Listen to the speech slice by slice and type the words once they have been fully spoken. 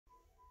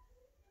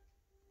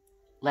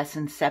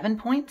Lesson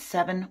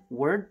 7.7,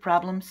 Word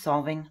Problem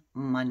Solving,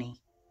 Money.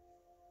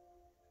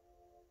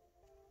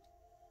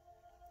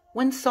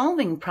 When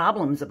solving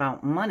problems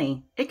about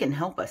money, it can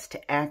help us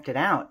to act it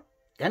out.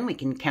 Then we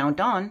can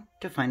count on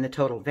to find the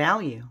total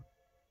value.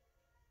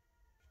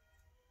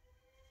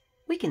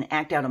 We can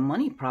act out a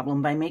money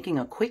problem by making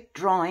a quick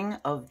drawing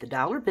of the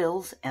dollar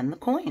bills and the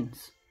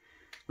coins.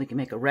 We can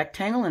make a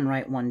rectangle and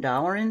write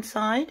 $1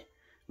 inside.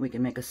 We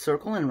can make a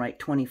circle and write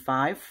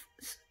 25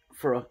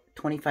 for a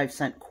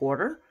 25-cent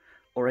quarter,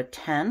 or a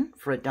 10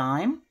 for a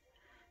dime.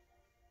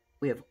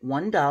 We have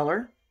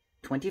 $1,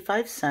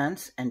 25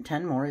 cents, and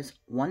 10 more is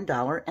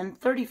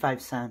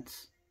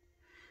 $1.35.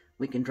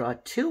 We can draw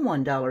two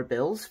 $1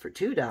 bills for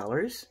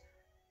 $2,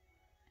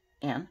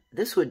 and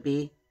this would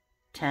be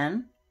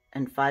 10,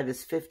 and 5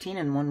 is 15,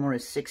 and 1 more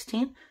is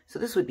 16, so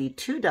this would be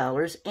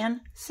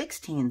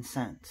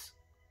 $2.16.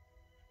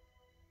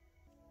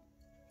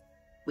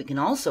 We can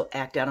also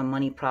act out a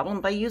money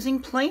problem by using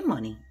play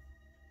money.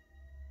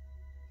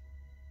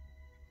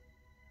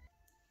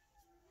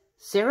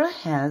 Sarah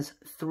has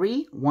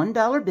 3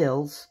 $1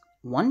 bills,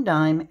 1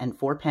 dime, and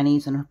 4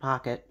 pennies in her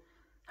pocket.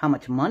 How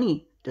much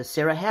money does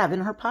Sarah have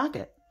in her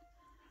pocket?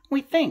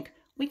 We think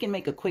we can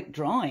make a quick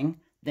drawing,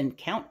 then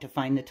count to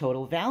find the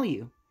total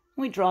value.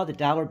 We draw the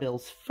dollar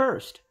bills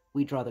first.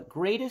 We draw the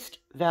greatest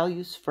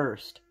values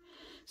first.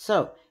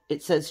 So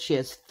it says she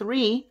has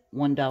 3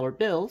 $1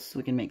 bills, so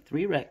we can make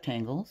 3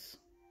 rectangles.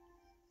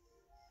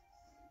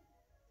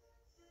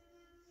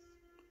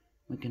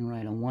 We can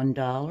write a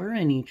 $1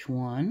 in each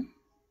one.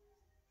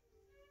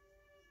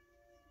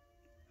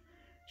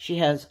 She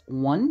has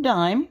 1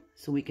 dime,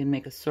 so we can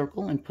make a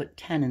circle and put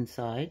 10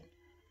 inside.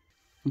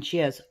 And she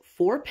has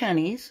 4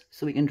 pennies,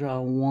 so we can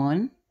draw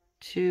 1,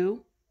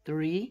 2,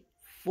 3,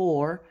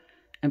 4,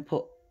 and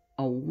put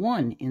a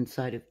 1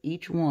 inside of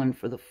each one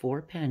for the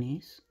 4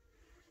 pennies.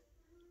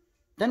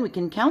 Then we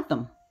can count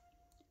them.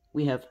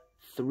 We have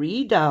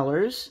 $3,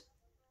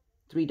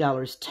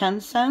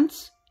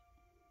 $3.10,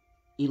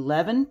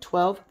 11,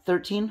 12,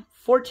 13,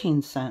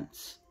 14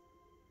 cents.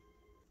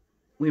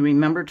 We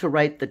remember to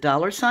write the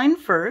dollar sign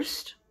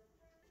first.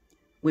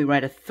 We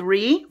write a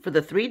 3 for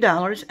the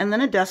 $3 and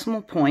then a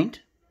decimal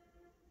point.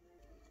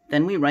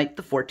 Then we write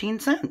the 14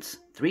 cents.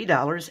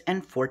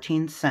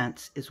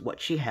 $3.14 is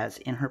what she has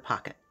in her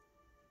pocket.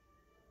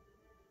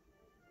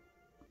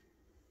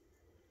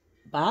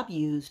 Bob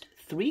used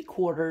 3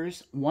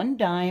 quarters, 1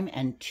 dime,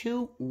 and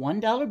 2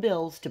 $1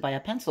 bills to buy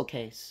a pencil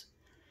case.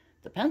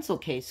 The pencil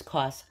case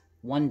costs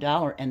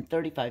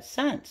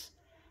 $1.35.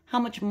 How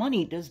much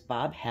money does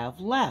Bob have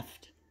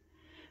left?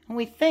 And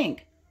we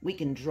think we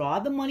can draw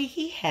the money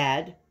he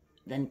had,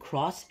 then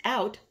cross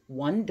out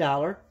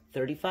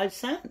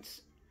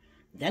 $1.35.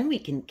 Then we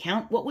can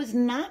count what was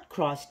not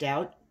crossed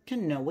out to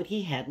know what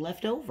he had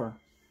left over.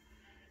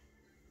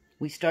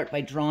 We start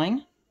by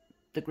drawing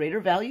the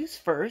greater values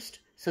first,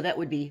 so that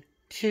would be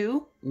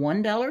 2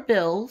 $1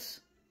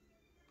 bills.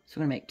 So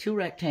we're going to make 2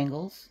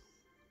 rectangles.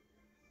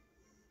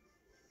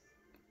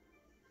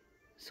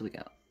 So we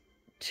got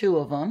 2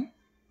 of them.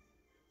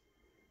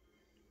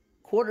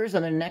 Quarters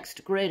are the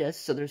next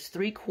greatest, so there's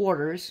 3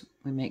 quarters.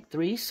 We make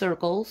 3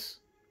 circles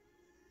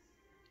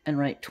and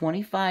write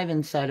 25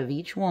 inside of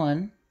each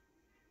one.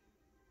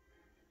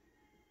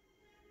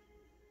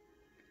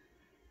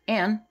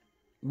 And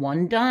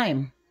 1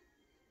 dime.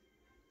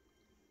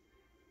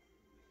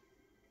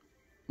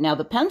 Now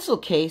the pencil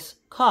case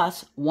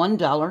costs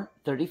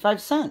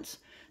 $1.35,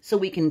 so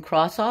we can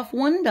cross off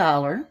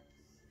 $1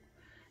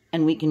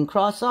 and we can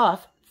cross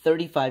off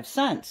 35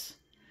 cents.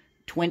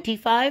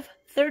 25,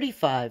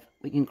 35.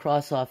 We can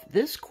cross off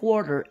this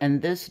quarter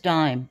and this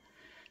dime.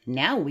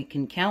 Now we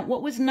can count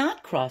what was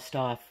not crossed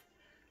off.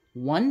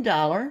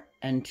 $1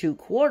 and 2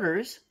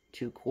 quarters.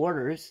 2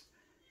 quarters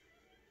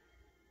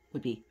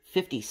would be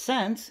 50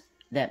 cents.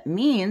 That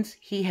means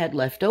he had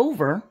left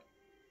over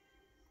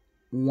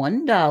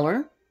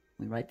 $1.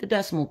 We write the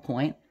decimal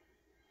point,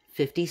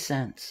 50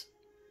 cents.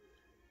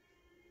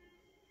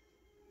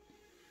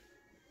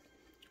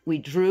 We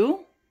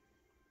drew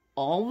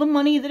all the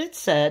money that it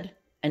said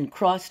and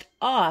crossed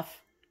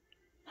off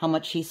how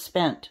much he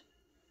spent.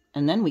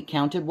 And then we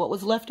counted what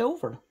was left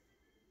over.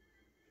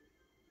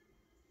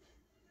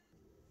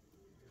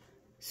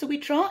 So we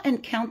draw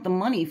and count the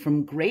money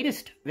from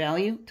greatest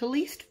value to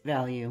least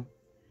value.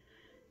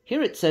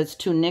 Here it says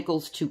 2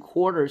 nickels, 2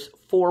 quarters,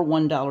 4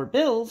 $1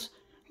 bills.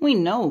 We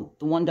know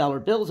the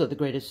 $1 bills are the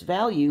greatest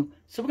value,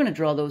 so we're going to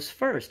draw those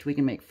first. We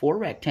can make 4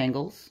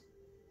 rectangles.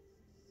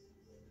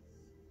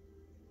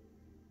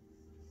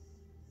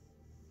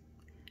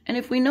 And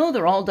if we know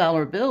they're all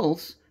dollar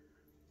bills,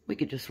 we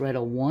could just write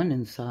a 1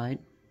 inside.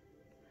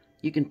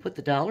 You can put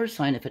the dollar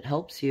sign if it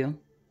helps you.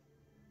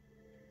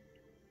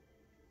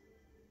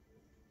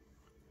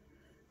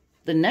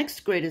 The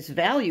next greatest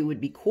value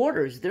would be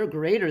quarters. They're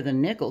greater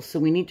than nickels, so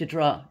we need to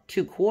draw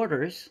 2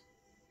 quarters.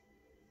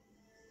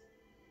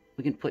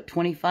 We can put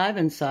 25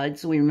 inside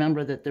so we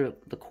remember that they're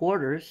the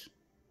quarters.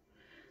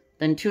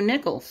 Then 2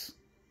 nickels.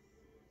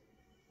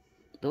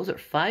 Those are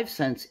 5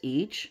 cents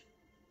each.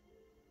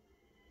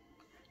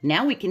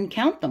 Now we can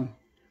count them.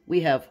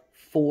 We have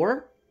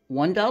 4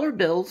 $1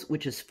 bills,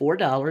 which is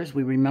 $4.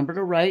 We remember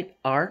to write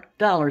our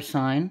dollar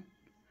sign,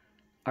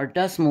 our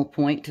decimal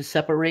point to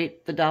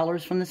separate the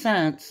dollars from the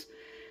cents.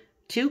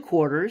 2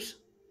 quarters,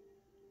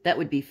 that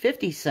would be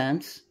 50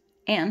 cents,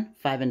 and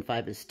 5 and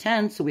 5 is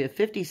 10, so we have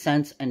 50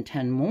 cents and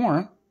 10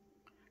 more.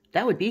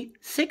 That would be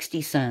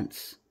 60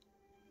 cents.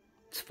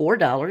 It's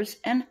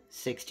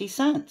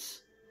 $4.60.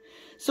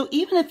 So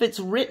even if it's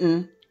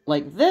written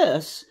like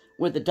this,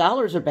 where the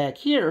dollars are back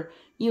here,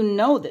 you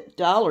know that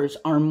dollars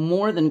are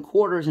more than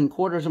quarters and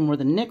quarters are more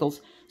than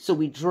nickels, so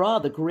we draw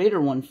the greater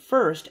one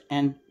first,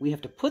 and we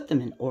have to put them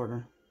in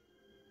order.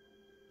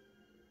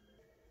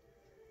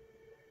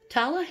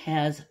 Tala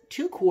has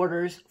 2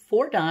 quarters,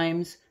 4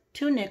 dimes,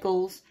 2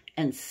 nickels,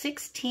 and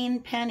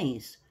 16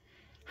 pennies.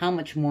 How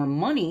much more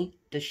money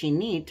does she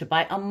need to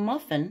buy a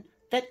muffin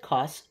that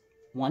costs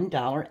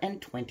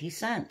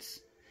 $1.20?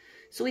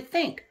 So we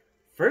think,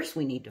 first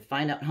we need to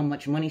find out how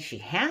much money she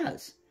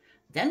has.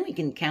 Then we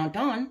can count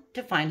on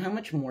to find how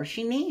much more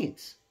she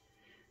needs.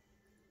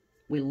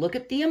 We look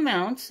at the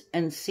amounts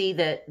and see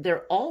that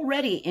they're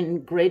already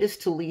in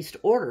greatest to least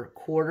order.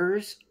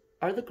 Quarters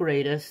are the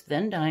greatest,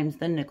 then dimes,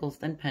 then nickels,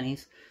 then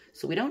pennies.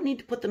 So we don't need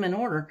to put them in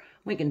order.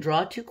 We can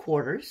draw 2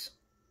 quarters,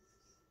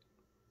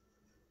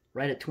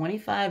 write a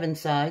 25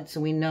 inside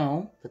so we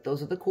know that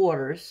those are the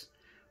quarters.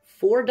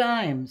 4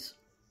 dimes,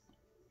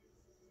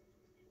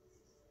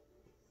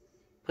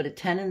 put a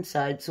 10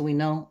 inside so we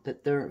know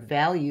that their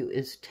value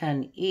is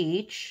 10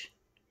 each.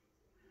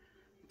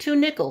 2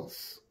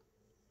 nickels,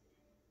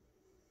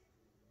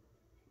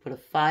 put a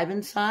 5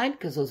 inside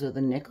because those are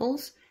the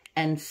nickels.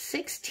 And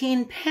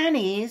 16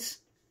 pennies,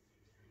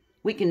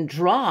 we can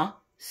draw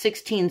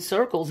 16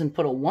 circles and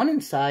put a 1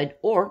 inside,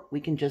 or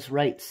we can just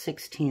write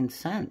 16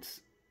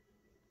 cents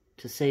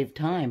to save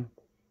time.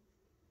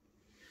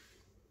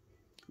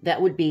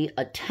 That would be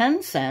a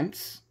 10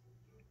 cents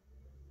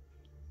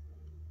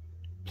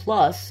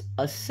plus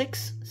a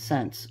 6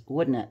 cents,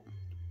 wouldn't it?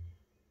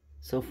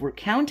 So if we're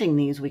counting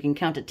these, we can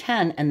count a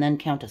 10 and then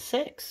count a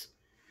 6.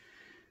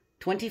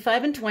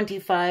 25 and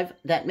 25,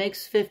 that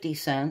makes 50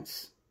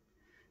 cents.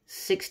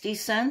 60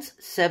 cents,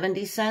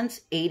 70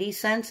 cents, 80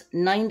 cents,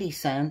 90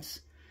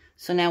 cents.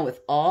 So now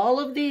with all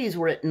of these,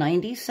 we're at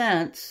 90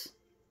 cents.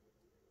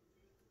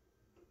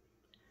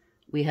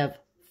 We have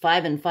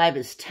 5 and 5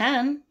 is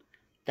 10.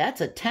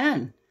 That's a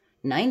 10.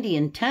 90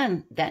 and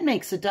 10, that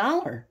makes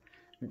 $1.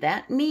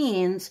 That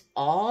means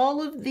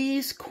all of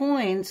these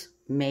coins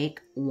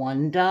make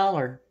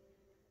 $1.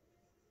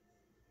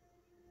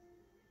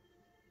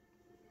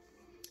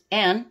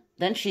 And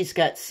then she's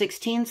got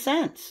 16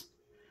 cents.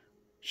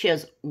 She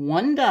has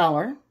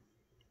 $1,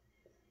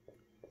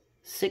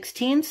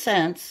 16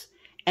 cents,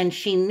 and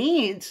she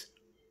needs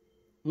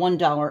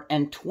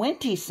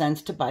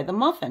 $1.20 to buy the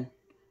muffin.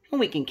 And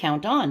we can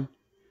count on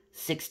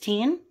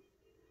 16,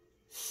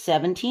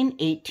 17,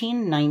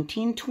 18,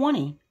 19,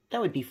 20.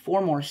 That would be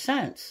 4 more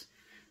cents.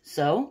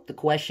 So the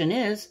question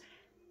is,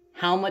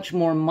 how much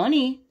more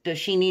money does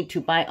she need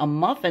to buy a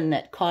muffin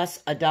that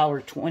costs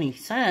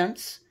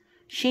 $1.20?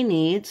 She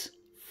needs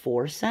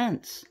 4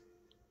 cents.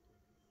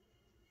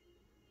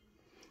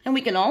 And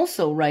we can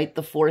also write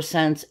the 4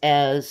 cents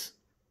as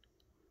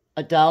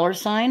a dollar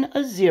sign,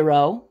 a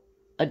 0,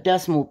 a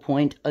decimal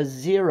point, a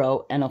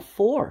 0, and a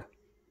 4.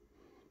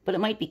 But it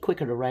might be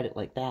quicker to write it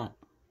like that.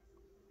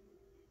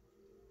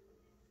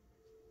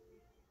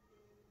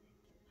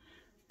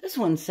 This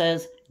one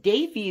says,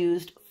 Dave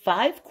used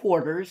 5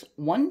 quarters,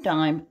 1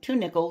 dime, 2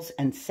 nickels,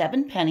 and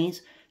 7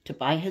 pennies to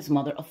buy his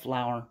mother a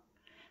flower.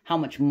 How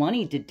much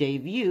money did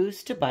Dave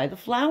use to buy the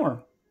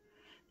flower?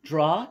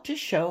 Draw to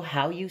show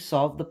how you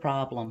solve the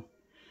problem.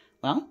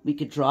 Well, we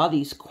could draw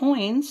these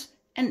coins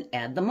and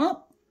add them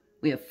up.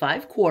 We have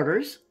 5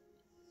 quarters.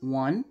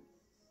 1,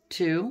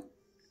 2,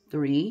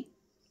 3,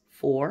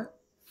 4,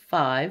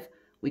 5.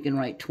 We can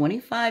write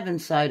 25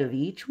 inside of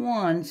each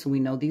one, so we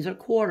know these are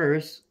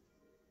quarters.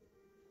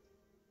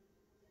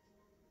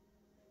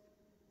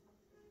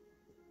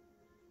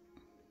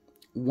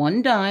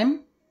 One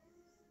dime,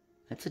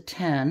 that's a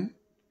 10.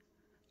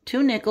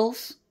 2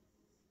 nickels,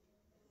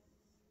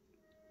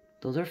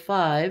 those are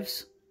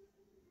 5s.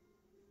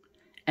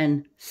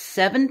 And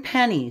 7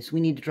 pennies. We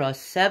need to draw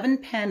 7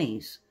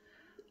 pennies.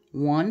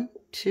 1,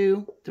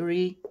 2,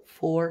 3,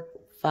 4,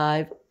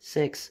 5,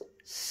 6,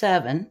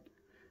 7.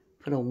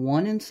 Put a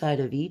 1 inside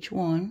of each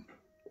one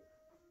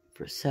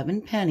for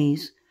 7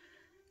 pennies.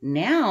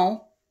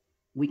 Now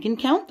we can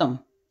count them.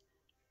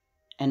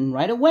 And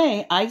right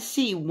away, I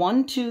see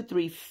 1, 2,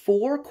 3,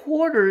 4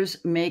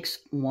 quarters makes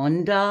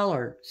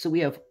 $1. So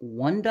we have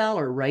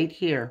 $1 right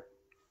here.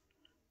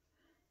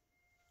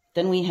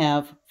 Then we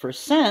have, for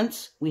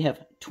cents, we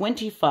have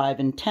 25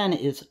 and 10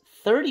 is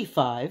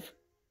 35.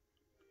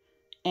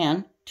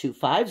 And 2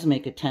 5s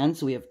make a 10,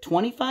 so we have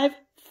 25,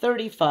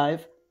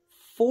 35,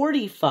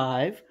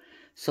 45.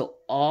 So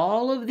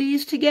all of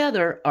these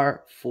together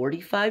are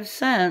 45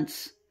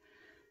 cents.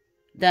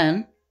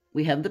 Then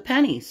we have the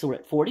pennies. So we're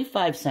at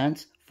 45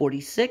 cents,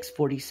 46,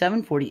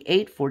 47,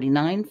 48,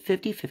 49,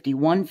 50,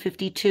 51,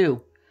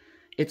 52.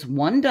 It's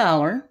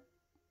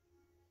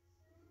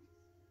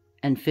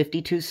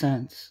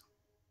 $1.52.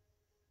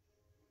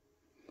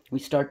 We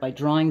start by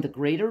drawing the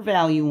greater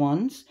value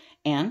ones,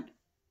 and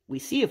we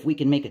see if we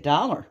can make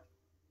 $1.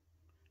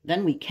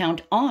 Then we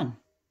count on.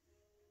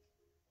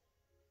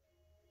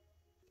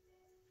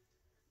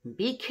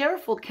 Be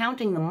careful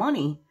counting the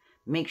money.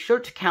 Make sure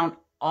to count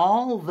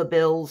all the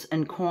bills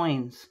and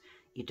coins.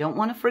 You don't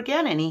want to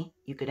forget any.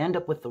 You could end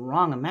up with the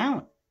wrong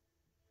amount.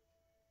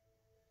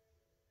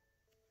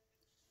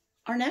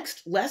 Our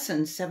next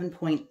lesson,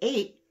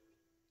 7.8,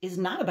 is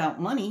not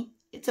about money.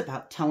 It's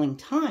about telling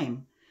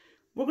time.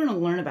 We're going to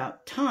learn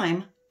about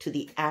time to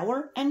the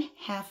hour and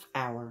half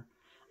hour.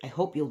 I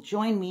hope you'll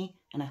join me,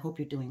 and I hope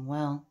you're doing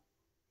well.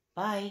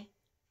 Bye.